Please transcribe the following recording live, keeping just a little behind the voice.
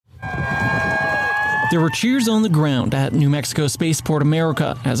There were cheers on the ground at New Mexico Spaceport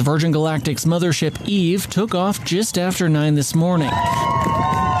America as Virgin Galactic's mothership Eve took off just after 9 this morning.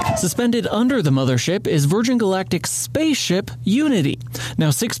 Suspended under the mothership is Virgin Galactic's spaceship Unity. Now,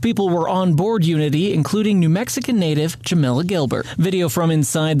 6 people were on board Unity, including New Mexican native Jamila Gilbert. Video from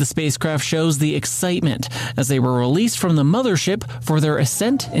inside the spacecraft shows the excitement as they were released from the mothership for their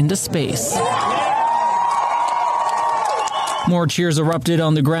ascent into space. More cheers erupted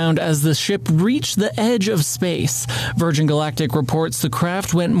on the ground as the ship reached the edge of space. Virgin Galactic reports the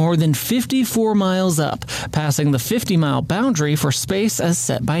craft went more than 54 miles up, passing the 50-mile boundary for space as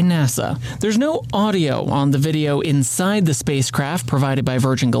set by NASA. There's no audio on the video inside the spacecraft provided by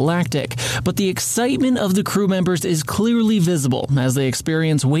Virgin Galactic, but the excitement of the crew members is clearly visible as they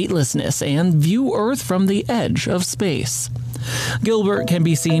experience weightlessness and view Earth from the edge of space. Gilbert can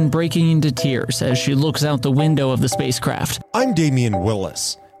be seen breaking into tears as she looks out the window of the spacecraft. I'm Damian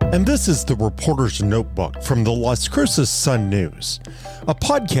Willis, and this is the Reporter's Notebook from the Las Cruces Sun News, a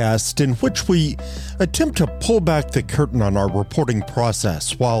podcast in which we attempt to pull back the curtain on our reporting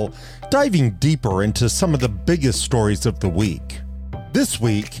process while diving deeper into some of the biggest stories of the week. This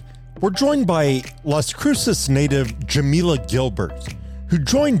week, we're joined by Las Cruces native Jamila Gilbert, who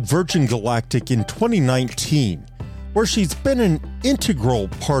joined Virgin Galactic in 2019, where she's been an integral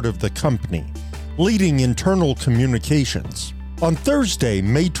part of the company, leading internal communications. On Thursday,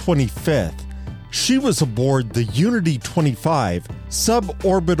 May 25th, she was aboard the Unity 25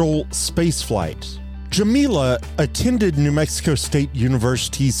 suborbital spaceflight. Jamila attended New Mexico State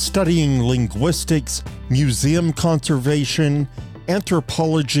University studying linguistics, museum conservation,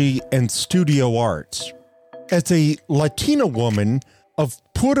 anthropology, and studio arts. As a Latina woman of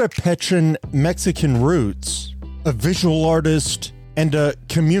Purépechan-Mexican roots, a visual artist, and a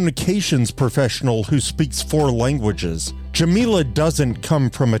communications professional who speaks 4 languages, Jamila doesn't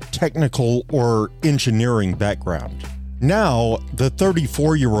come from a technical or engineering background. Now, the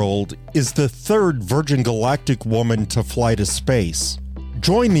 34-year-old is the 3rd Virgin Galactic woman to fly to space,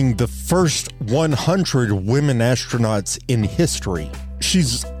 joining the first 100 women astronauts in history.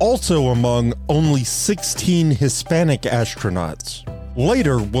 She's also among only 16 Hispanic astronauts.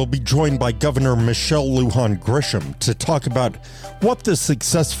 Later, we'll be joined by Governor Michelle Lujan Grisham to talk about what the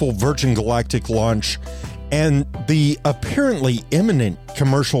successful Virgin Galactic launch and the apparently imminent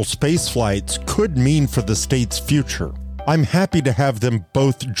commercial space flights could mean for the state's future. I'm happy to have them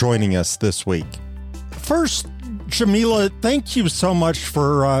both joining us this week. First, Jamila, thank you so much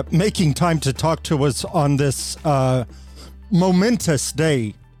for making time to talk to us on this momentous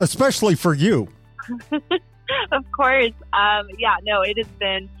day, especially for you. Of course. It has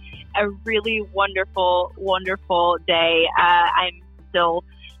been a really wonderful, wonderful day. I'm still,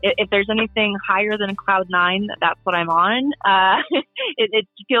 if there's anything higher than cloud 9, that's what I'm on. It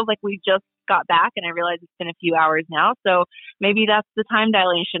feels like we just got back, and I realize it's been a few hours now. So maybe that's the time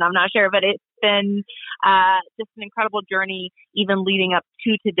dilation. I'm not sure, but it's been just an incredible journey, even leading up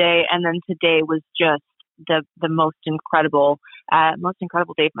to today. And then today was just the most incredible day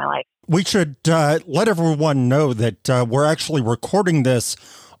of my life. We should let everyone know that we're actually recording this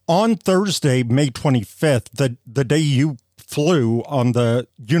on Thursday, May 25th, the day you flew on the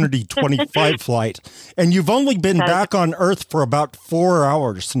Unity 25 flight, and you've only been back on Earth for about 4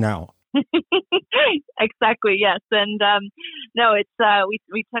 hours now. Exactly, yes. And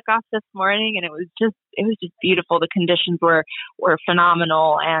we took off this morning, and it was just beautiful. The conditions were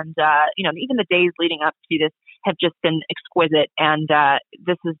phenomenal, and even the days leading up to this have just been exquisite. And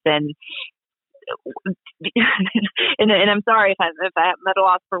this has been, and I'm sorry if I'm at a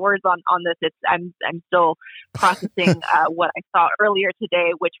loss for words on this. I'm still processing what I saw earlier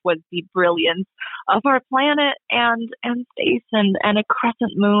today, which was the brilliance of our planet and space and a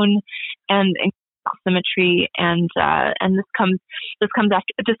crescent moon and symmetry, and this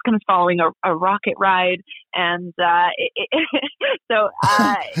comes following a rocket ride, and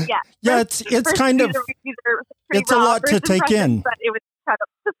it's kind of it's a lot to take in. But it was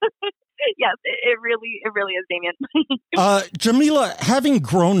incredible. Yes, it really is, Damian. Jamila, having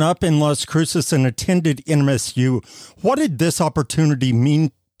grown up in Las Cruces and attended NMSU, what did this opportunity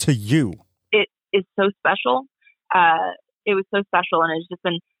mean to you? It is so special. It was so special, and it's just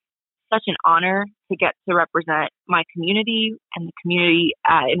been such an honor to get to represent my community and the community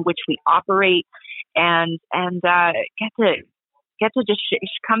in which we operate, and get to just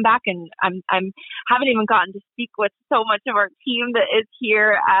come back. And I'm haven't even gotten to speak with so much of our team that is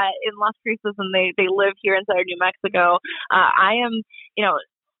here in Las Cruces, and they live here in southern New Mexico.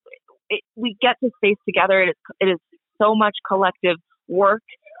 We get to space together. It is so much collective work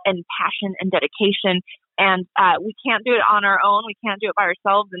and passion and dedication. And we can't do it on our own. We can't do it by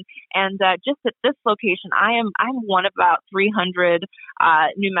ourselves. And just at this location, I'm one of about 300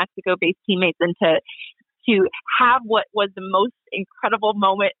 New Mexico-based teammates, and to have what was the most incredible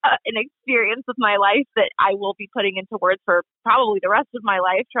moment, an experience of my life that I will be putting into words for probably the rest of my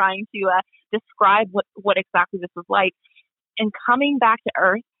life, trying to describe what exactly this was like. And coming back to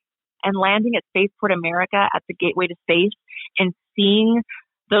Earth and landing at Spaceport America at the Gateway to Space and seeing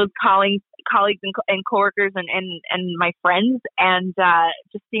those colleagues and coworkers and my friends, and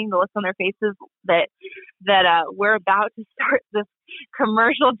just seeing the looks on their faces that we're about to start this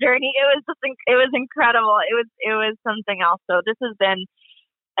commercial journey. It was incredible. It was something else. So this has been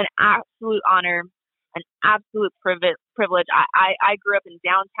an absolute honor, an absolute privilege. I grew up in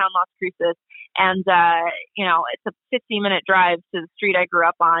downtown Las Cruces, and it's a 15-minute drive to the street I grew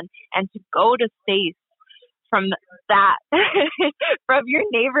up on, and to go to space from that, from your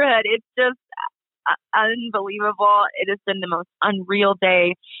neighborhood, it's just unbelievable. It has been the most unreal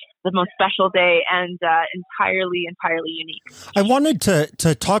day, the most special day, and entirely unique. I wanted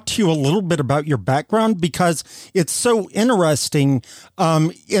to talk to you a little bit about your background, because it's so interesting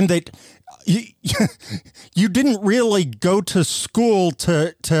in that you didn't really go to school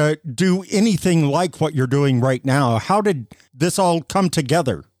to do anything like what you're doing right now. How did this all come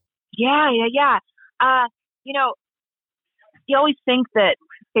together? Yeah. You always think that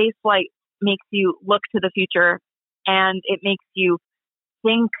space flight makes you look to the future, and it makes you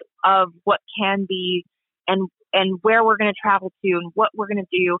think of what can be and where we're going to travel to and what we're going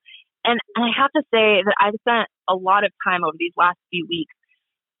to do. And I have to say that I've spent a lot of time over these last few weeks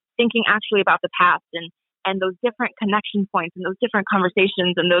thinking actually about the past and those different connection points and those different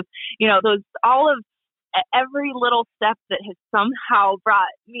conversations and those all of every little step that has somehow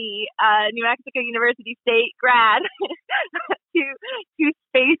brought me, New Mexico University State grad, to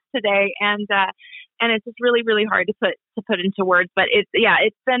space today, and it's just really, really hard to put into words. But it's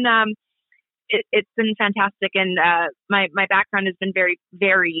been fantastic, and my background has been very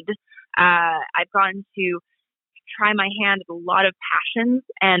varied. I've gotten to try my hand at a lot of passions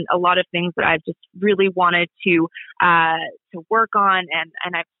and a lot of things that I've just really wanted to work on,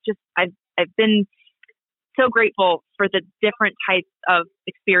 and I've been so grateful for the different types of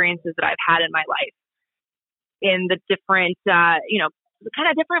experiences that I've had in my life, in the different, kind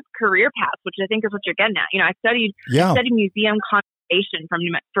of different career paths, which I think is what you're getting at. I studied museum conservation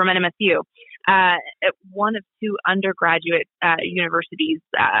from NMSU, at one of two undergraduate universities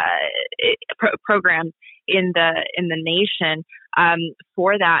programs in the nation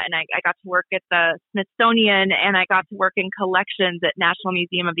for that, and I got to work at the Smithsonian, and I got to work in collections at National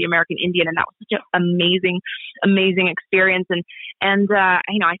Museum of the American Indian, and that was such an amazing experience. And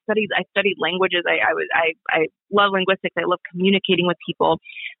I studied languages. I love linguistics. I love communicating with people.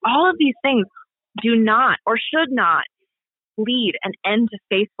 All of these things do not or should not lead an end to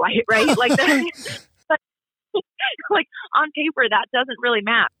space flight, right? Like that, like on paper, that doesn't really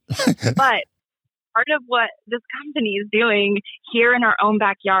map. But part of what this company is doing here in our own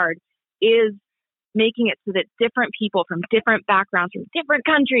backyard is making it so that different people from different backgrounds, from different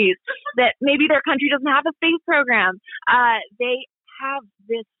countries, that maybe their country doesn't have a space program, they have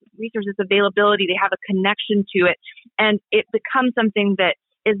this resource, this availability, they have a connection to it, and it becomes something that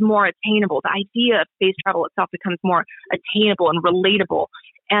is more attainable. The idea of space travel itself becomes more attainable and relatable.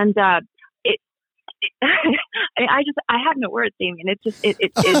 And I have no words, Damien.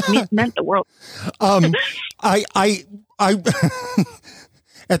 It meant the world. I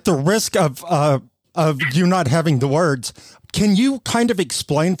at the risk of you not having the words, can you kind of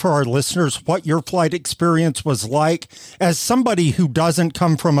explain for our listeners what your flight experience was like as somebody who doesn't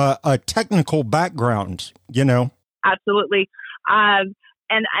come from a technical background? Absolutely.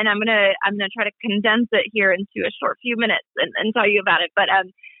 And I'm gonna try to condense it here into a short few minutes and tell you about it. But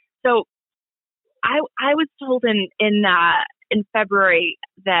so I was told in February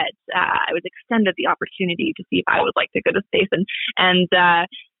that I was extended the opportunity to see if I would like to go to space, and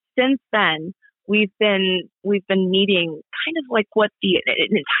since then we've been meeting kind of like what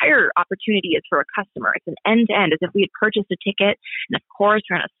an entire opportunity is for a customer. It's an end to end, as if we had purchased a ticket, and of course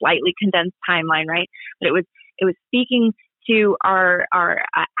we're on a slightly condensed timeline, right? But it was speaking to our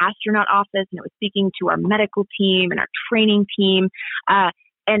astronaut office, and it was speaking to our medical team and our training team,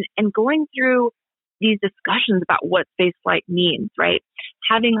 and going through these discussions about what spaceflight means, right?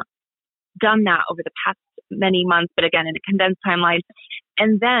 Having done that over the past many months, but again, in a condensed timeline.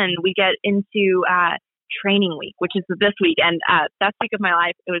 And then we get into training week, which is this week. And best week of my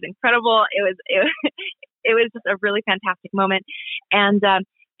life. It was incredible. It was just a really fantastic moment. And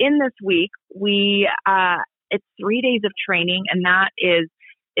in this week, it's 3 days of training, and that is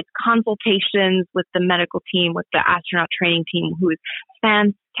it's consultations with the medical team, with the astronaut training team, who is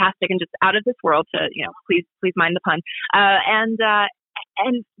fantastic and just out of this world. To please mind the pun. And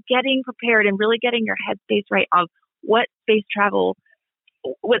getting prepared and really getting your headspace right on what space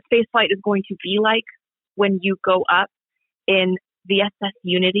flight is going to be like when you go up in the SS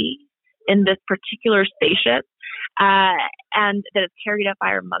Unity in this particular spaceship, and that it's carried up by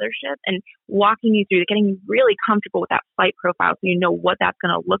our mothership, and walking you through, getting you really comfortable with that flight profile, so you know what that's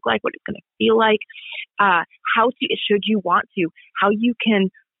going to look like, what it's going to feel like, should you want to, how you can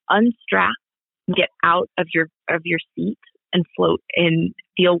unstrap and get out of your seat and float and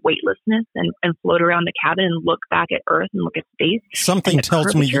feel weightlessness and float around the cabin and look back at Earth and look at space. Something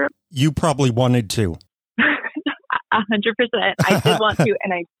tells me you probably wanted to. 100%. I did want to,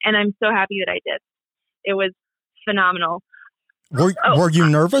 and I'm so happy that I did. It was phenomenal. Were you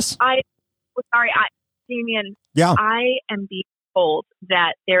nervous? Damien. Yeah. I am being told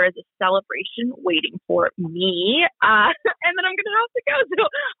that there is a celebration waiting for me, and then I'm going to have to go. So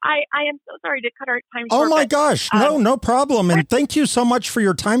I am so sorry to cut our time short. Oh my gosh, no problem. And thank you so much for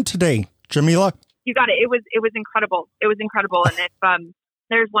your time today, Jamila. You got it. It was incredible. It was incredible. And if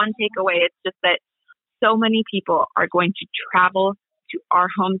there's one takeaway, it's just that so many people are going to travel to our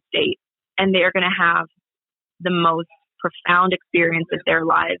home state, and they are going to have the most profound experience of their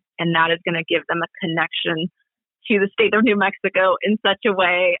lives, and that is going to give them a connection to the state of New Mexico in such a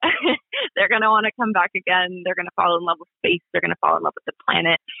way. They're going to want to come back again. They're going to fall in love with space. They're going to fall in love with the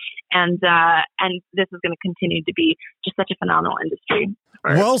planet. And this is going to continue to be just such a phenomenal industry.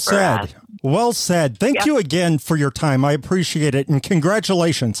 Well said. Thank you again for your time. I appreciate it. And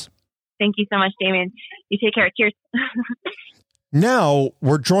congratulations. Thank you so much, Damien. You take care. Cheers. Now,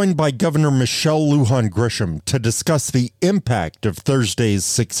 we're joined by Governor Michelle Lujan Grisham to discuss the impact of Thursday's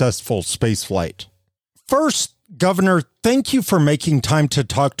successful spaceflight. First, Governor, thank you for making time to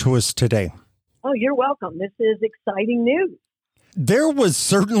talk to us today. Oh, you're welcome. This is exciting news. There was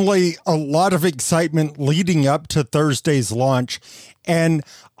certainly a lot of excitement leading up to Thursday's launch, and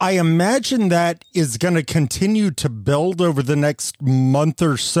I imagine that is going to continue to build over the next month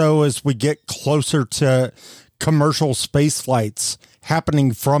or so as we get closer to commercial space flights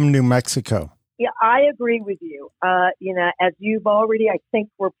happening from New Mexico. Yeah, I agree with you. As you've already, I think,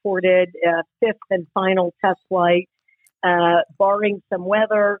 reported, fifth and final test flight, barring some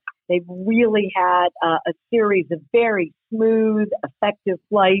weather. They've really had a series of very smooth, effective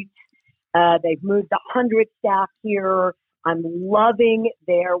flights. They've moved 100 staff here. I'm loving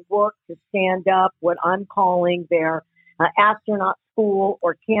their work to stand up what I'm calling their astronaut school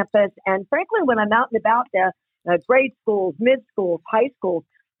or campus. And frankly, when I'm out and about the grade schools, mid schools, high schools,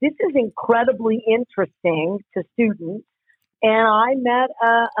 this is incredibly interesting to students. And I met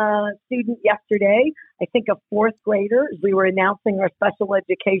a student yesterday, I think a fourth grader, as we were announcing our special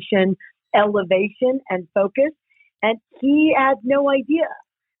education elevation and focus. And he had no idea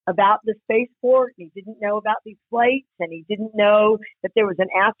about the spaceport. He didn't know about these flights, and he didn't know that there was an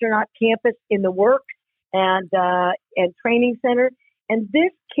astronaut campus in the works and training center. And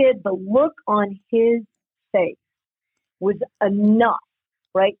this kid, the look on his face was enough,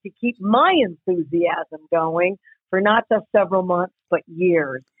 right, to keep my enthusiasm going for not just several months, but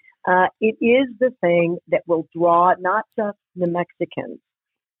years. It is the thing that will draw not just the Mexicans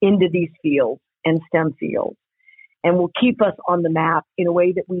into these fields and STEM fields, and will keep us on the map in a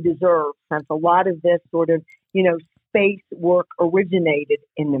way that we deserve, since a lot of this sort of, space work originated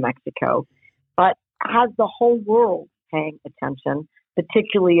in New Mexico, but has the whole world paying attention,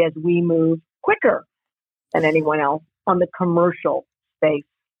 particularly as we move quicker than anyone else on the commercial space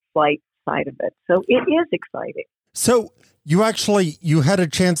flight side of it. So it is exciting. So you had a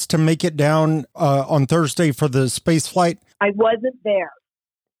chance to make it down on Thursday for the space flight? I wasn't there.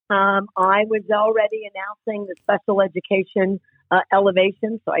 I was already announcing the special education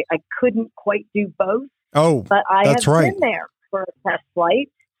elevation, so I couldn't quite do both. Oh, but I have right. been there for a test flight,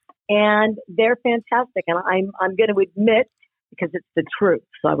 and they're fantastic. And I'm going to admit, because it's the truth,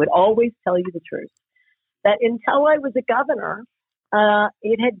 so I would always tell you the truth, that until I was a governor,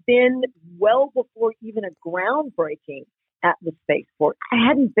 it had been well before even a groundbreaking at the spaceport. I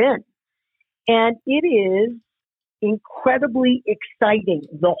hadn't been. And it is incredibly exciting,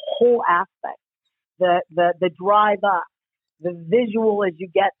 the whole aspect, the drive up, the visual as you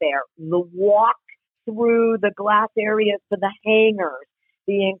get there, the walk through the glass areas to the hangars,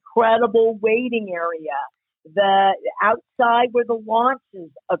 the incredible waiting area, the outside where the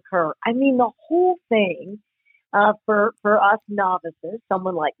launches occur. I mean, the whole thing for us novices,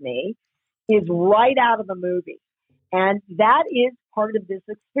 someone like me, is right out of a movie. And that is part of this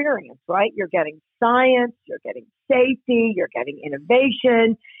experience, right? You're getting science, you're getting safety, you're getting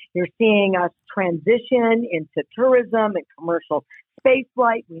innovation, you're seeing us transition into tourism and commercial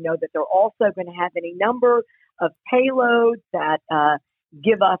spaceflight. We know that they're also going to have any number of payloads that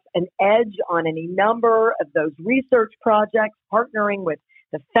give us an edge on any number of those research projects, partnering with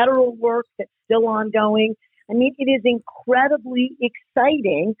the federal work that's still ongoing. I mean, it is incredibly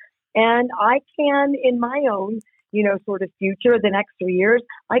exciting. And I can, in my own, sort of future, the next 3 years,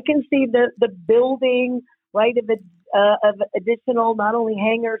 I can see the building, right, of additional, not only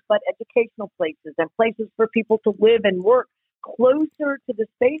hangars, but educational places and places for people to live and work closer to the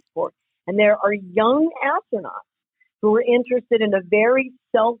spaceport. And there are young astronauts who are interested in a very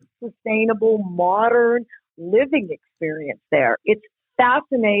self-sustainable, modern living experience there. It's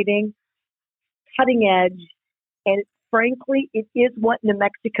fascinating, cutting edge, and frankly, it is what New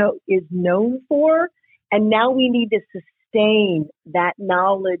Mexico is known for. And now we need to sustain that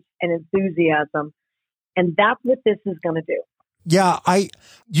knowledge and enthusiasm. And that's what this is going to do. Yeah,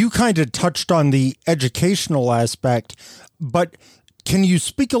 you kind of touched on the educational aspect, but can you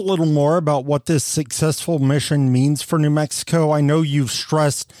speak a little more about what this successful mission means for New Mexico? I know you've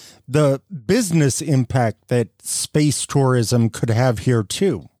stressed the business impact that space tourism could have here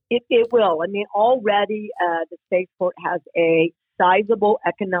too. It will. I mean, already the spaceport has a sizable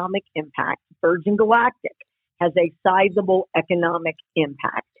economic impact. Virgin Galactic has a sizable economic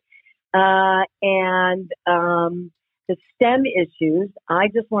impact. And the STEM issues, I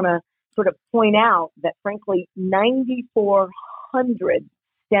just want to sort of point out that, frankly, 9,400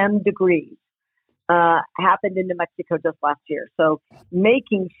 STEM degrees happened in New Mexico just last year. So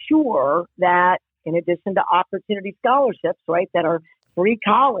making sure that in addition to opportunity scholarships, right, that are free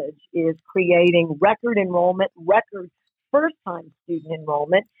college is creating record enrollment, record first-time student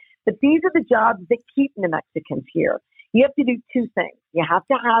enrollment. But these are the jobs that keep New Mexicans here. You have to do two things. You have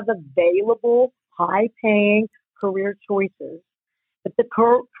to have available, high-paying career choices. But the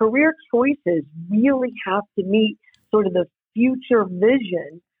career choices really have to meet sort of the future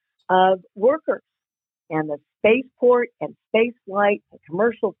vision of workers and the spaceport and space flight and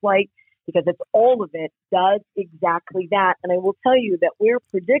commercial flight, because it's all of it does exactly that. And I will tell you that we're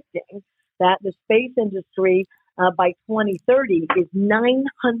predicting that the space industry by 2030 is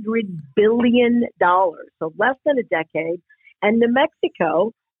 $900 billion, so less than a decade. And New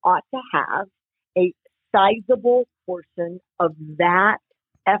Mexico ought to have a sizable portion of that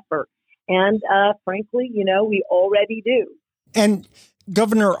effort. And frankly, we already do. And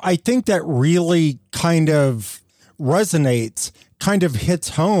Governor, I think that really kind of resonates, kind of hits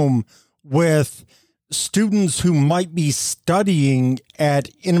home with students who might be studying at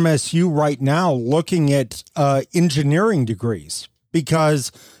NMSU right now, looking at engineering degrees,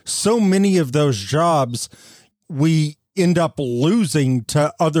 because so many of those jobs we end up losing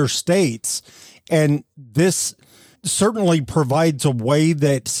to other states. And this certainly provides a way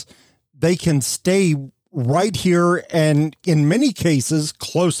that they can stay right here and in many cases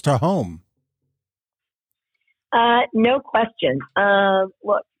close to home. No question.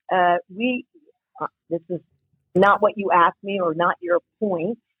 Look, this is not what you asked me or not your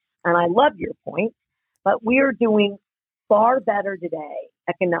point, and I love your point, but we are doing far better today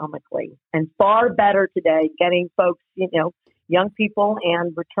economically and far better today getting folks, young people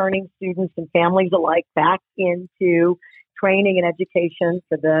and returning students and families alike back into training and education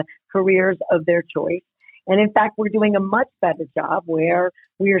for the careers of their choice. And in fact, we're doing a much better job where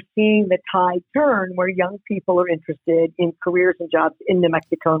we are seeing the tide turn, where young people are interested in careers and jobs in New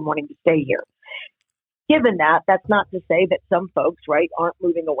Mexico and wanting to stay here. Given that, that's not to say that some folks, right, aren't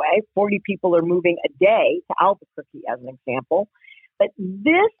moving away. 40 people are moving a day to Albuquerque, as an example. But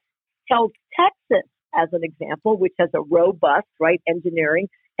this tells Texas, as an example, which has a robust, right, engineering,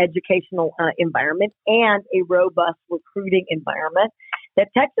 educational environment and a robust recruiting environment, that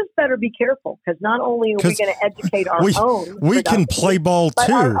Texas better be careful, because not only are we going to educate our own, we can play ball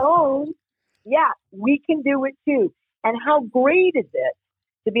too. Our own, we can do it too. And how great is it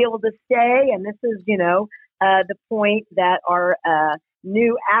to be able to stay? And this is, the point that our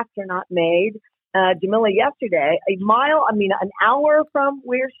new astronaut made, Jamila, yesterday. An hour from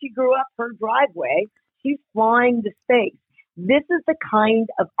where she grew up, her driveway, she's flying to space. This is the kind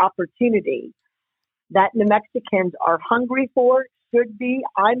of opportunity that New Mexicans are hungry for, should be,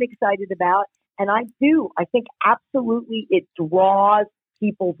 I'm excited about. And I think absolutely it draws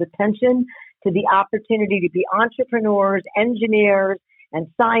people's attention to the opportunity to be entrepreneurs, engineers, and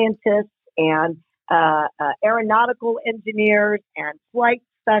scientists, and aeronautical engineers, and flight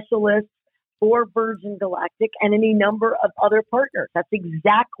specialists for Virgin Galactic and any number of other partners. That's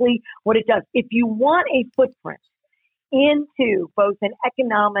exactly what it does. If you want a footprint into both an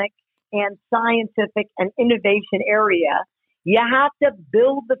economic and scientific and innovation area, you have to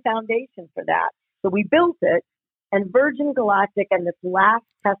build the foundation for that. So we built it, and Virgin Galactic and this last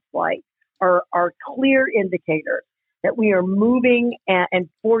test flight are clear indicators that we are moving and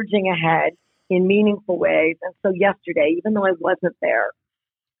forging ahead in meaningful ways. And so yesterday, even though I wasn't there,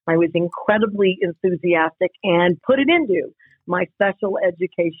 I was incredibly enthusiastic and put it into my special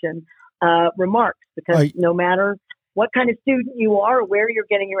education remarks, because no matter what kind of student you are, or where you're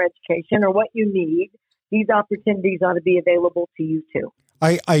getting your education, or what you need, these opportunities ought to be available to you too.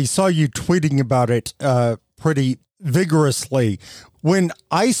 I saw you tweeting about it pretty vigorously. When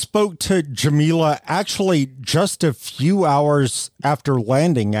I spoke to Jamila, actually just a few hours after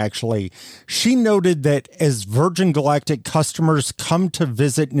landing, she noted that as Virgin Galactic customers come to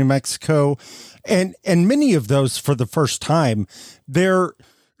visit New Mexico, and many of those for the first time, they're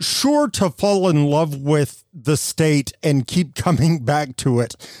sure to fall in love with the state and keep coming back to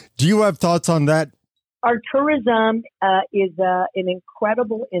it. Do you have thoughts on that? Our tourism is an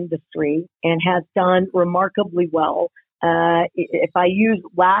incredible industry and has done remarkably well. If I use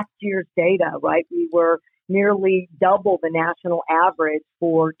last year's data, right, we were nearly double the national average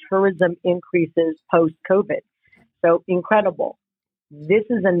for tourism increases post-COVID. So incredible. This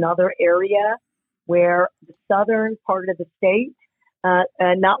is another area where the southern part of the state,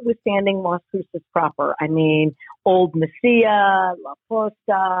 notwithstanding Las Cruces proper, I mean, Old Mesilla, La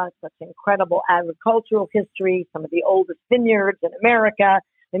Posta, such incredible agricultural history, some of the oldest vineyards in America.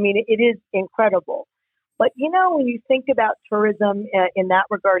 I mean, it is incredible. But, you know, when you think about tourism in that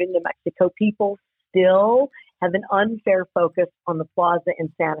regard in New Mexico, people still have an unfair focus on the plaza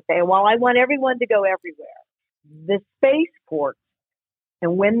in Santa Fe. And while I want everyone to go everywhere, the spaceport,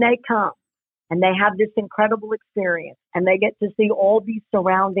 and when they come, and they have this incredible experience, and they get to see all these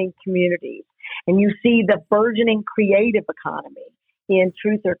surrounding communities, and you see the burgeoning creative economy in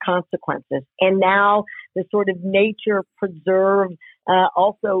Truth or Consequences, and now the sort of nature preserved,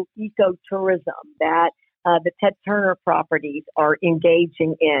 also ecotourism that the Ted Turner properties are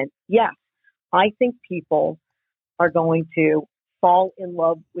engaging in. Yes, I think people are going to fall in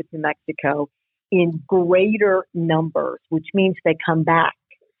love with New Mexico in greater numbers, which means they come back,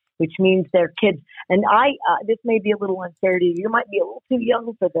 which means their kids. And this may be a little unfair to you. You might be a little too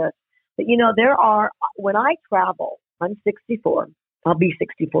young for this. But, you know, when I travel, I'm 64. I'll be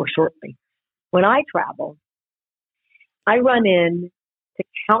 64 shortly. When I travel, I run into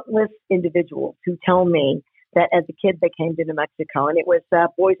countless individuals who tell me that as a kid they came to New Mexico, and it was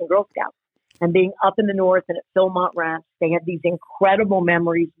Boys and Girl Scouts. And being up in the north and at Philmont Ranch, they had these incredible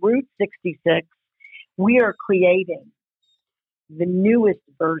memories. Route 66, we are creating the newest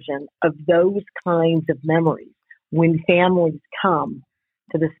version of those kinds of memories when families come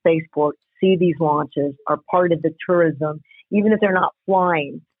to the spaceport, see these launches, are part of the tourism, even if they're not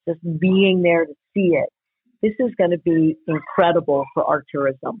flying, just being there to see it. This is going to be incredible for our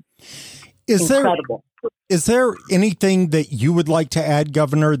tourism. Is there anything that you would like to add,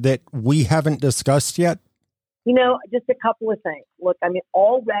 Governor, that we haven't discussed yet? You know, just a couple of things. Look, I mean,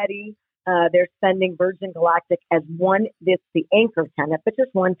 already they're spending Virgin Galactic as it's the anchor tenant, but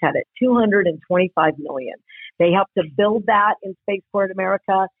just one tenant, $225 million. They helped to build that in Spaceport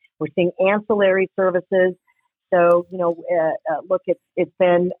America. We're seeing ancillary services. So, you know, look, it's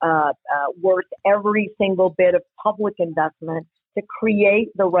been worth every single bit of public investment to create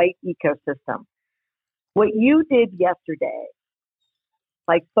the right ecosystem. What you did yesterday,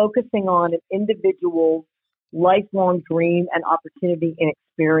 by focusing on an individual's lifelong dream and opportunity and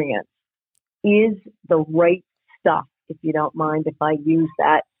experience, is the right stuff, if you don't mind if I use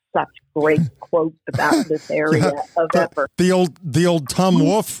that such great quote about this area of effort. The old Tom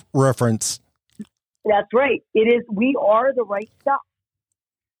Wolfe reference. That's right. It is. We are the right stuff.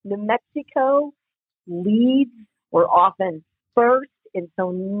 New Mexico leads. We're often first in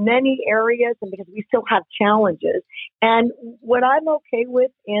so many areas, and because we still have challenges. And what I'm okay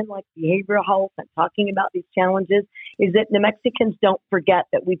with in like behavioral health and talking about these challenges is that New Mexicans don't forget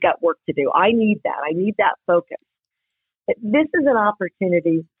that we've got work to do. I need that. I need that focus. But this is an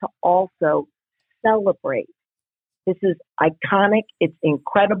opportunity to also celebrate. This is iconic. It's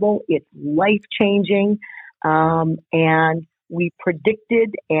incredible. It's life-changing. And we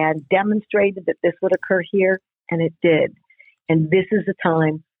predicted and demonstrated that this would occur here, and it did. And this is a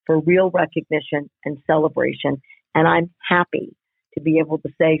time for real recognition and celebration. And I'm happy to be able to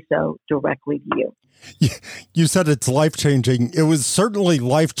say so directly to you. You said it's life-changing. It was certainly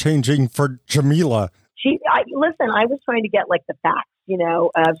life-changing for Jamila. Listen, I was trying to get like the facts, you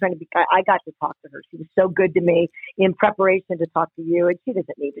know, I got to talk to her. She was so good to me in preparation to talk to you, and she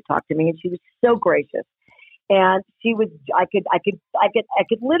doesn't need to talk to me. And she was so gracious. And she was, I could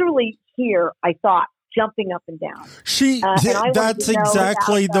literally hear, I thought, jumping up and down. That's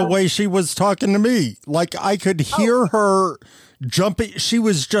exactly the way she was talking to me. Like I could hear her jumping. She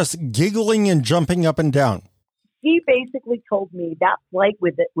was just giggling and jumping up and down. She basically told me that flight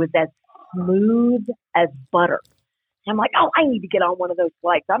was as smooth as butter. I'm like, I need to get on one of those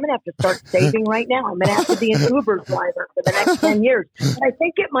flights. I'm going to have to start saving right now. I'm going to have to be an Uber driver for the next 10 years. And I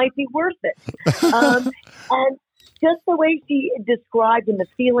think it might be worth it. And just the way she described and the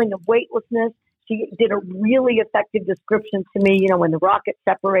feeling of weightlessness, she did a really effective description to me, when the rocket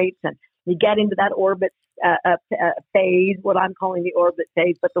separates and you get into that orbit phase, what I'm calling the orbit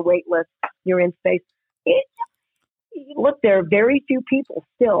phase, but the weightless, you're in space. Look, there are very few people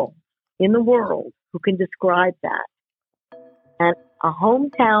still in the world who can describe that. And a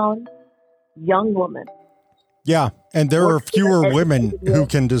hometown young woman. Yeah, and there are fewer women who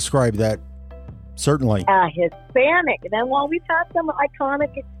can describe that. Certainly. Hispanic. And then while we've had some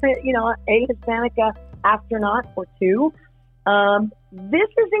iconic, a Hispanic astronaut or two, this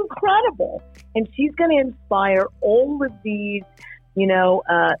is incredible. And she's going to inspire all of these,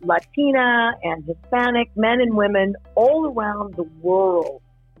 Latina and Hispanic men and women all around the world.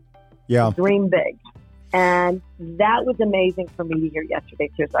 Yeah. Dream big. And that was amazing for me to hear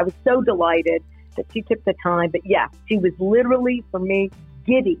yesterday, too. So I was so delighted that she took the time. But, yeah, she was literally, for me,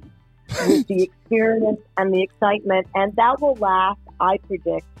 giddy with the experience and the excitement. And that will last, I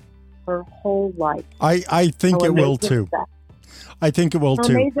predict, her whole life. I think it will, too. I think it will,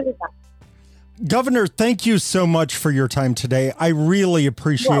 too. Governor, thank you so much for your time today. I really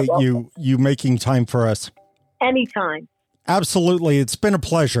appreciate you making time for us. Anytime. Absolutely. It's been a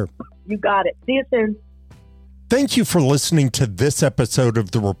pleasure. You got it. See you soon. Thank you for listening to this episode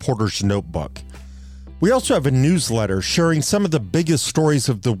of The Reporter's Notebook. We also have a newsletter sharing some of the biggest stories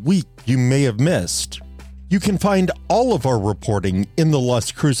of the week you may have missed. You can find all of our reporting in the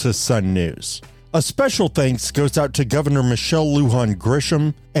Las Cruces Sun News. A special thanks goes out to Governor Michelle Lujan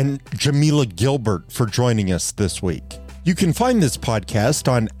Grisham and Jamila Gilbert for joining us this week. You can find this podcast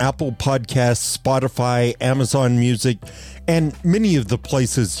on Apple Podcasts, Spotify, Amazon Music, and many of the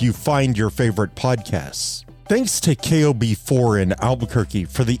places you find your favorite podcasts. Thanks to KOB4 in Albuquerque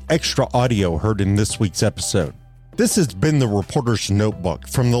for the extra audio heard in this week's episode. This has been the Reporter's Notebook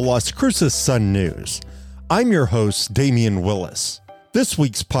from the Las Cruces Sun News. I'm your host, Damian Willis. This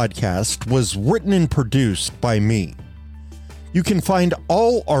week's podcast was written and produced by me. You can find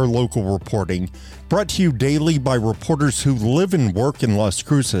all our local reporting brought to you daily by reporters who live and work in Las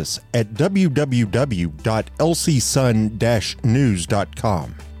Cruces at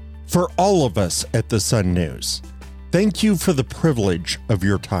www.lcsun-news.com. For all of us at the Sun News, thank you for the privilege of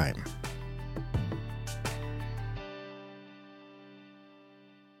your time.